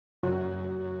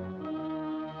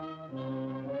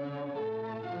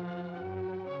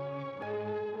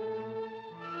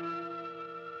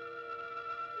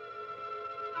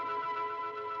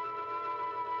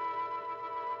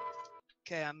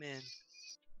Okay, I'm in.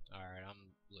 Alright, I'm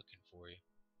looking for you.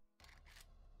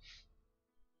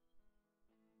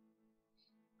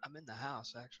 I'm in the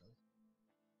house, actually.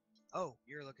 Oh,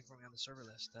 you're looking for me on the server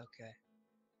list. Okay.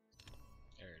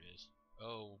 There it is.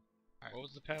 Oh, what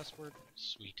was the password?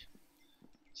 Sweet.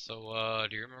 So,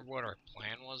 do you remember what our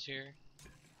plan was here?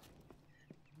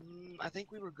 I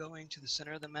think we were going to the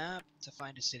center of the map to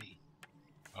find a city.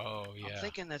 Oh, I'm yeah.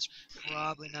 thinking that's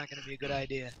probably not going to be a good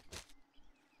idea.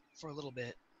 For a little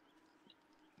bit.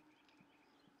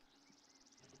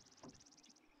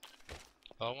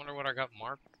 I wonder what I got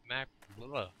marked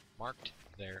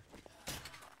there.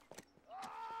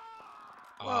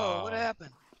 Whoa, what Oh,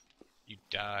 happened? you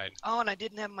died. Oh, and I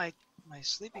didn't have my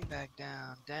sleeping bag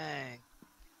down. Dang.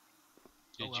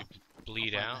 Did Oh well. you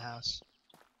bleed I'll find out? the house.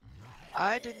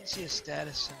 I didn't see a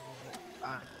status symbol,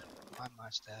 but I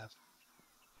must have.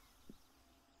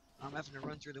 I'm having to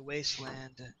run through the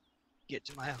wasteland to get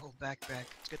to my old backpack.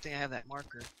 It's a good thing I have that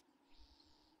marker.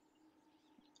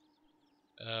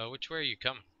 Which way are you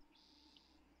coming?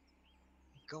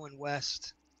 Going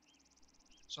west.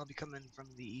 So I'll be coming from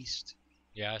the east.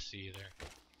 Yeah, I see you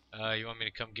there. You want me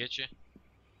to come get you?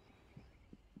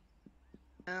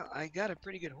 Now, I got a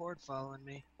pretty good horde following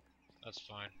me. That's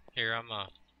fine. Here,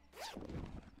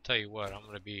 tell you what, I'm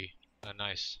gonna be a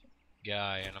nice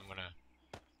guy and I'm gonna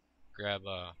grab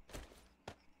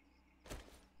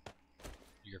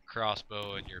your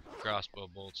crossbow and your crossbow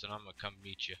bolts and I'm gonna come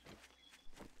meet you.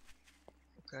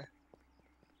 Okay.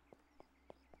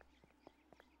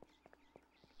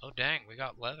 Oh dang, we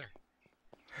got leather.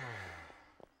 Are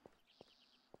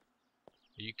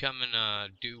you coming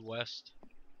due west?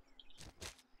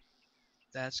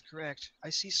 That's correct. I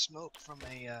see smoke from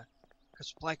a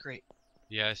supply crate.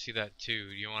 Yeah, I see that too.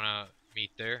 Do you wanna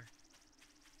meet there?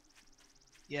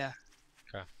 Yeah.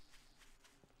 Okay.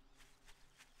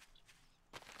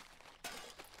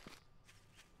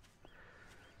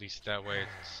 At least that way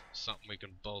it's something we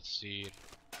can both see and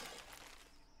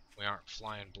we aren't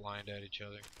flying blind at each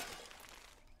other.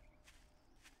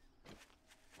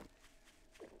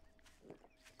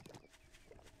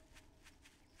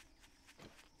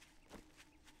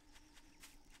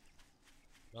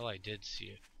 Well, I did see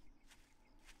it.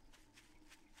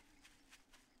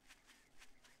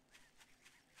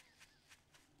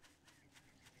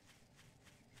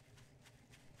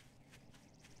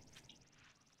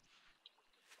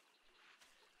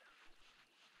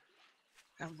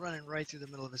 I'm running right through the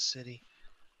middle of the city.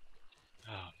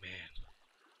 Oh man.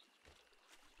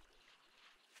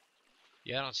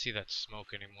 Yeah, I don't see that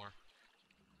smoke anymore.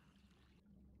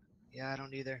 Yeah, I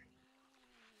don't either.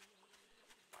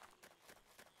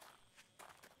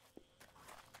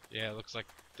 Yeah, it looks like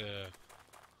the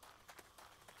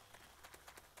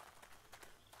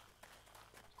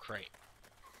crate.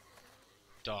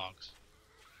 Dogs.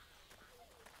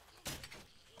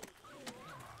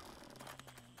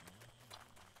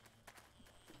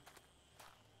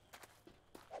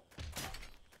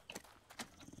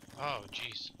 Oh,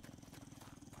 jeez.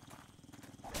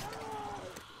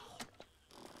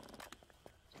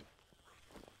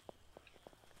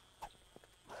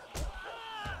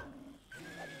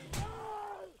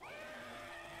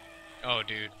 Oh,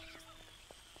 dude.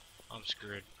 I'm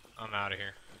screwed. I'm out of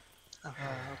here.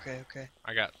 Okay, okay.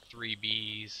 I got 3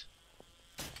 bees.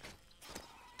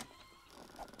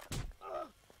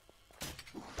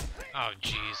 Oh,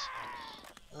 jeez.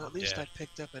 Well, at I'm least dead. I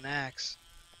picked up an axe.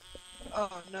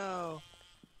 Oh no.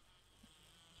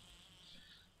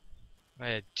 I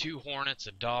had 2 hornets,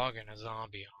 a dog, and a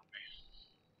zombie on me.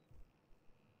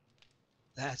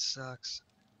 That sucks.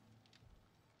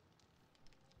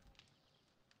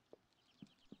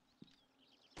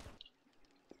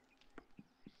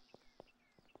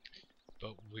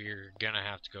 But we're gonna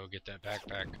have to go get that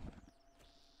backpack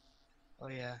Oh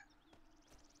yeah.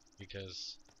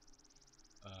 because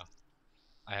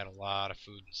I had a lot of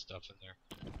food and stuff in there.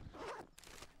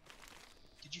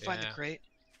 Did you find the Yeah. crate?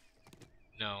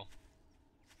 No.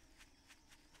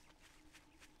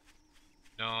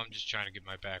 No, I'm just trying to get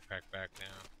my backpack back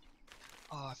now.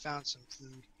 Oh, I found some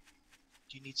food.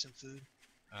 Do you need some food?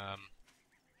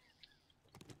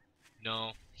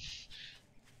 No.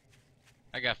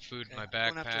 I got food in Okay, my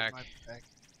I'm going after backpack. my backpack.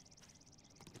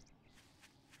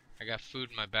 I got food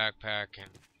in my backpack,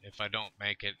 and if I don't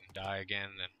make it and die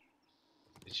again, then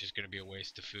it's just gonna be a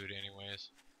waste of food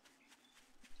anyways.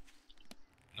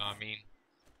 Know what I mean?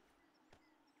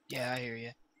 Yeah, I hear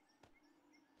you.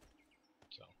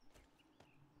 So,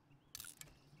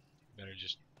 better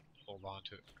just hold on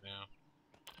to it for now.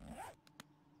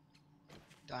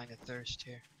 Dying of thirst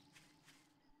here.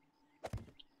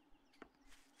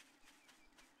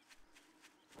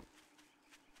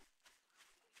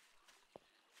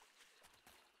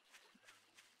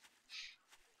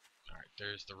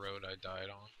 there's the road I died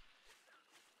on.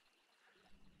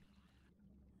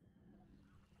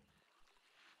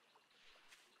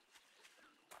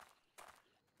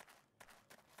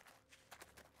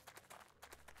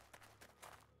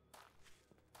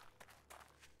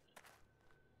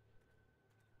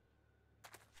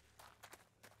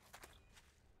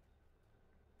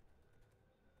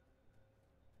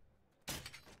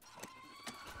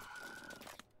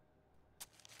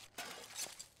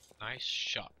 Nice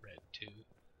shot, Red 2.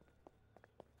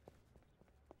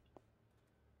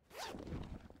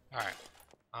 Alright.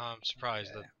 I'm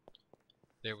surprised that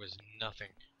there was nothing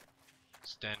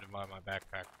standing by my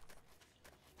backpack.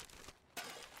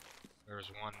 There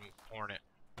was one hornet,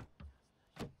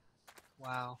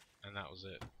 Wow, and that was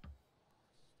it.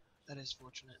 that is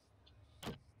fortunate.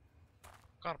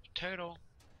 Got a potato.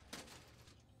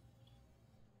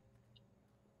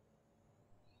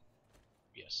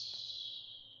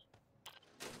 Yes.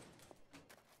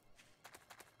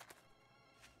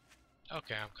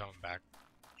 Okay, I'm coming back.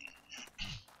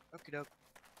 Okie doke.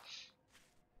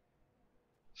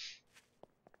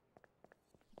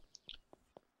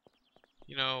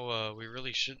 You know, we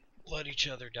really shouldn't let each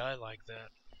other die like that.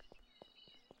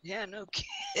 Yeah, no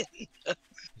kidding.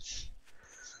 It's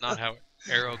not how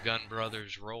Arrow Gun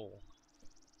brothers roll.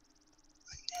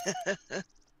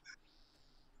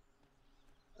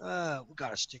 We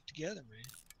gotta stick together, man.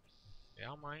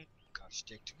 Yeah, I might. Gotta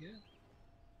stick together.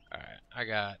 Alright, I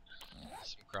got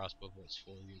some crossbow bolts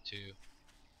for you too.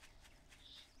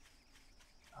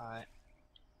 Alright.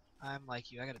 I'm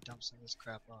like you, I gotta dump some of this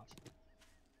crap off.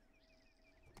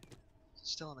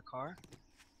 Still in the car?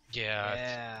 Yeah.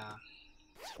 Yeah.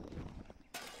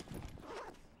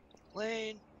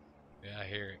 Plane. Yeah, I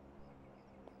hear it.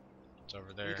 It's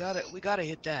over there. We gotta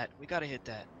hit that. We gotta hit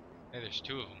that. Hey, there's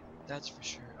two of them. That's for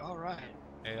sure. Alright.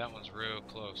 Hey, that one's real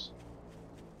close.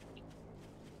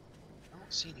 I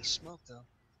don't see any smoke though.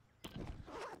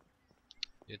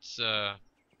 It's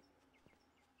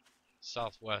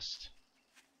southwest.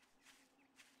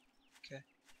 Okay.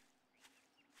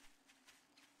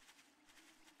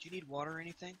 Do you need water or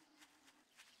anything?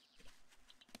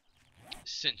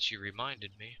 Since you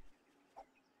reminded me.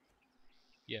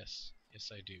 Yes.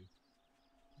 Yes, I do.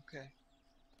 Okay.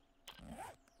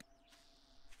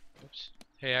 Oops.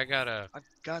 Hey, I got a... I've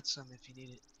got some if you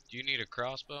need it. Do you need a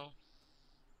crossbow?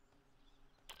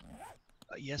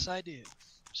 Yes, I do.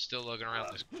 Still looking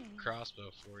around this crossbow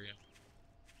for you.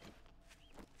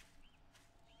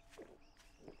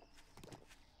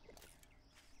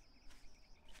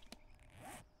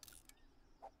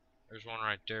 There's one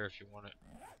right there if you want it.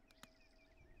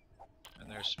 And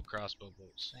there's some crossbow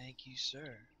bolts. Thank you,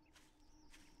 sir.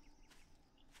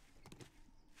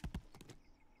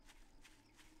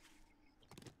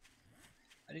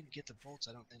 I didn't get the bolts,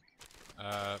 I don't think.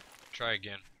 Try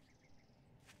again.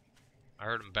 I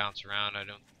heard them bounce around. I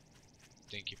don't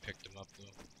think you picked them up though.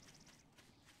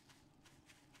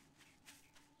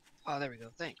 Oh, there we go.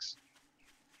 Thanks.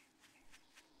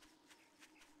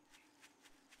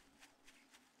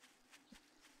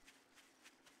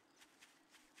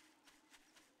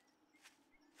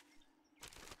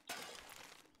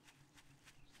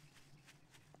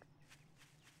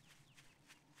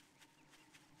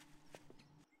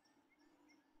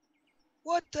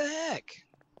 What the heck?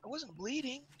 I wasn't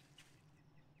bleeding.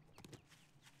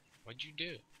 What'd you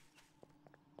do?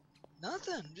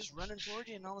 Nothing. I'm just running toward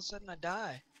you and all of a sudden I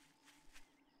die.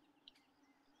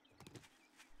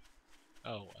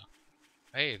 Oh well.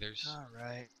 Hey, there's...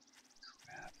 Alright.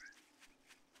 Crap.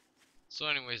 So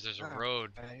anyways, there's a Alright,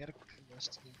 road. I gotta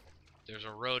investigate. There's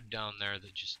a road down there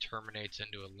that just terminates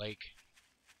into a lake.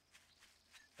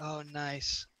 Oh,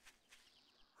 nice.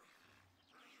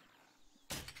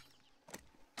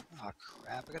 Oh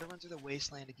crap, I gotta run through the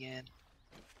wasteland again.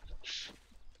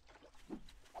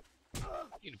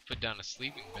 You need to put down a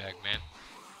sleeping bag, man.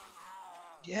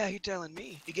 Yeah, you're telling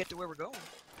me. To get to where we're going.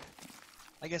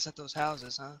 I guess at those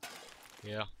houses, huh?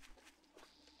 Yeah.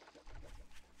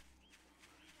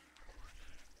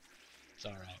 It's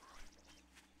alright.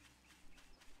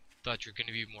 Thought you were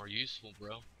gonna be more useful,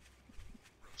 bro.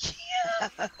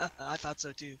 I thought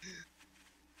so too.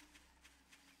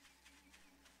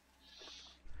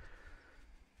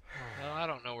 Well, I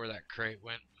don't know where that crate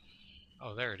went.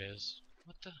 Oh, there it is.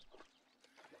 What the?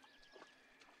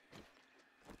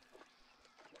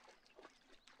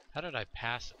 How did I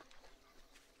pass it?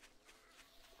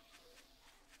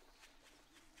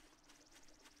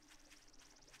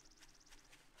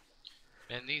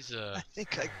 Man, these I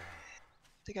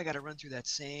think I gotta run through that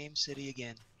same city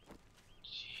again.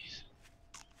 jeez.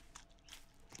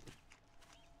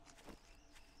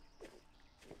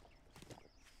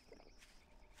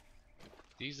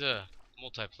 These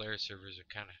multiplayer servers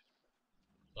are kind of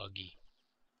buggy.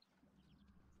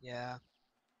 Yeah.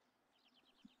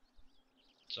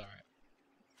 It's alright.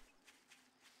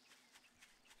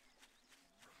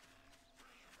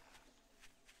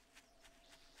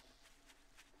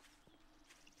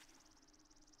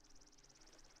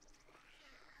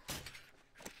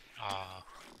 Ah.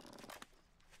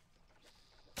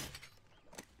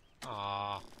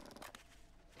 Ah.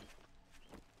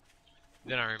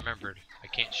 Then I remembered I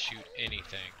can't shoot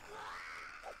anything.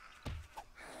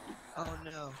 Oh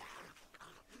no.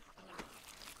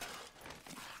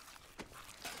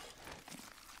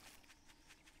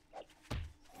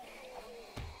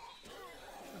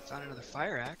 I found another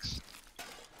fire axe.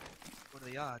 What are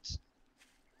the odds?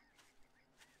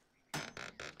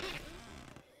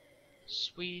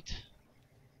 Sweet.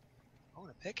 Oh,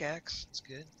 and a pickaxe. That's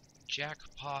good.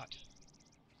 Jackpot.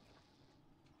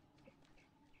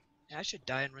 Yeah, I should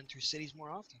die and run through cities more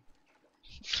often.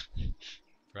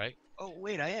 Right? Oh,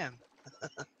 wait, I am.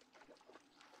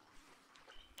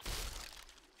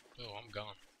 Oh, I'm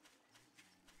gone.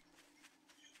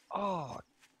 Oh,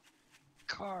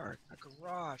 car, a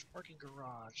garage, parking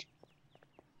garage.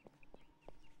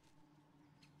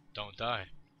 Don't die.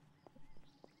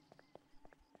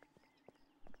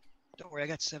 Don't worry, I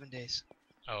got 7 days.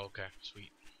 Oh, okay.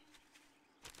 Sweet.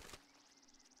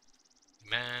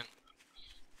 Man.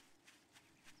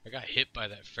 I got hit by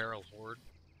that feral horde.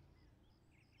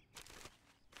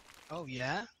 Oh,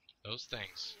 yeah? Those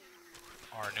things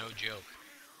are no joke.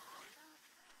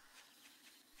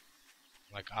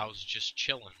 Like, I was just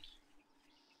chilling.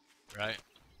 Right?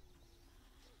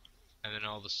 And then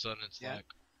all of a sudden it's Yeah. like...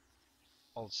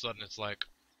 All of a sudden it's like...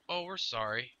 Oh, we're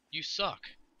sorry. You suck.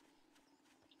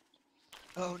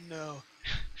 Oh, no.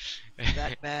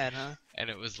 That bad, huh? And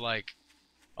it was like...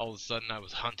 All of a sudden I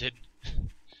was hunted.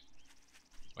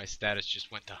 My status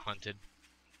just went to hunted.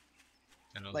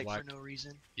 And I was Like, like... for no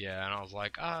reason. Yeah, and I was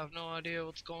like, I have no idea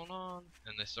what's going on.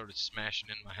 And they started smashing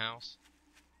in my house.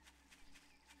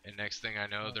 And next thing I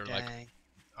know, Oh, they're dang. like...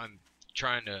 I'm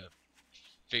trying to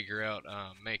figure out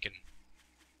making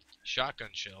shotgun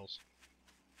shells.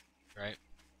 Right?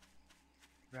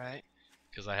 Right.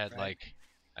 Because I had Right.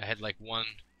 like one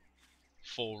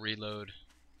full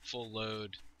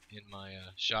load in my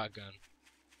shotgun,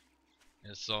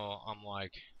 and so I'm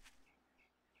like,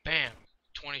 bam,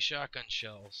 20 shotgun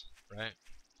shells, right?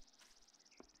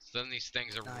 So then these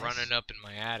things are Nice. running up in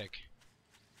my attic,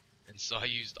 and so I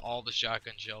used all the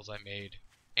shotgun shells I made,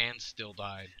 and still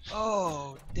died.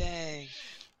 Oh, dang.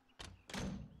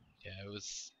 Yeah, it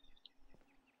was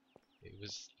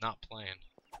not planned.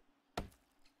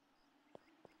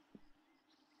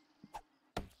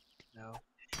 No.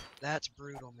 That's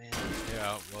brutal, man.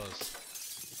 Yeah, it was.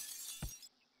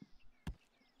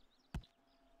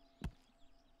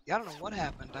 Yeah, I don't know what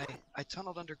happened. I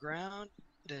tunneled underground,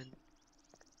 and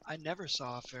I never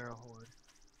saw a feral horde.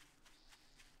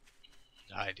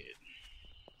 I did.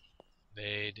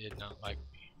 They did not like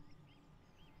me.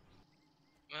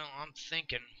 Well, I'm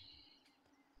thinking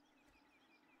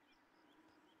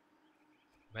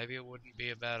maybe it wouldn't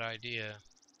be a bad idea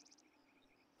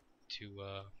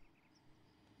to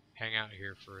hang out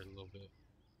here for a little bit.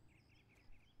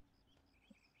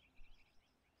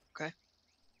 Okay.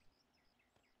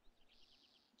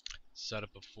 Set up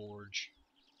a forge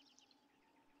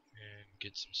and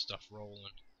get some stuff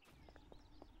rolling.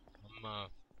 I'm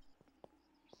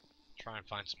trying to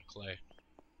find some clay.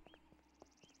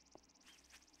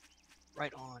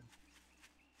 Right on.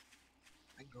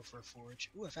 I can go for a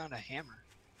forge. Ooh, I found a hammer.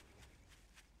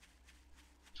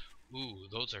 Ooh,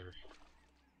 those are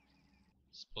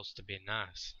supposed to be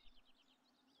nice.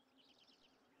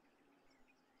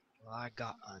 Well, I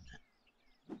got one.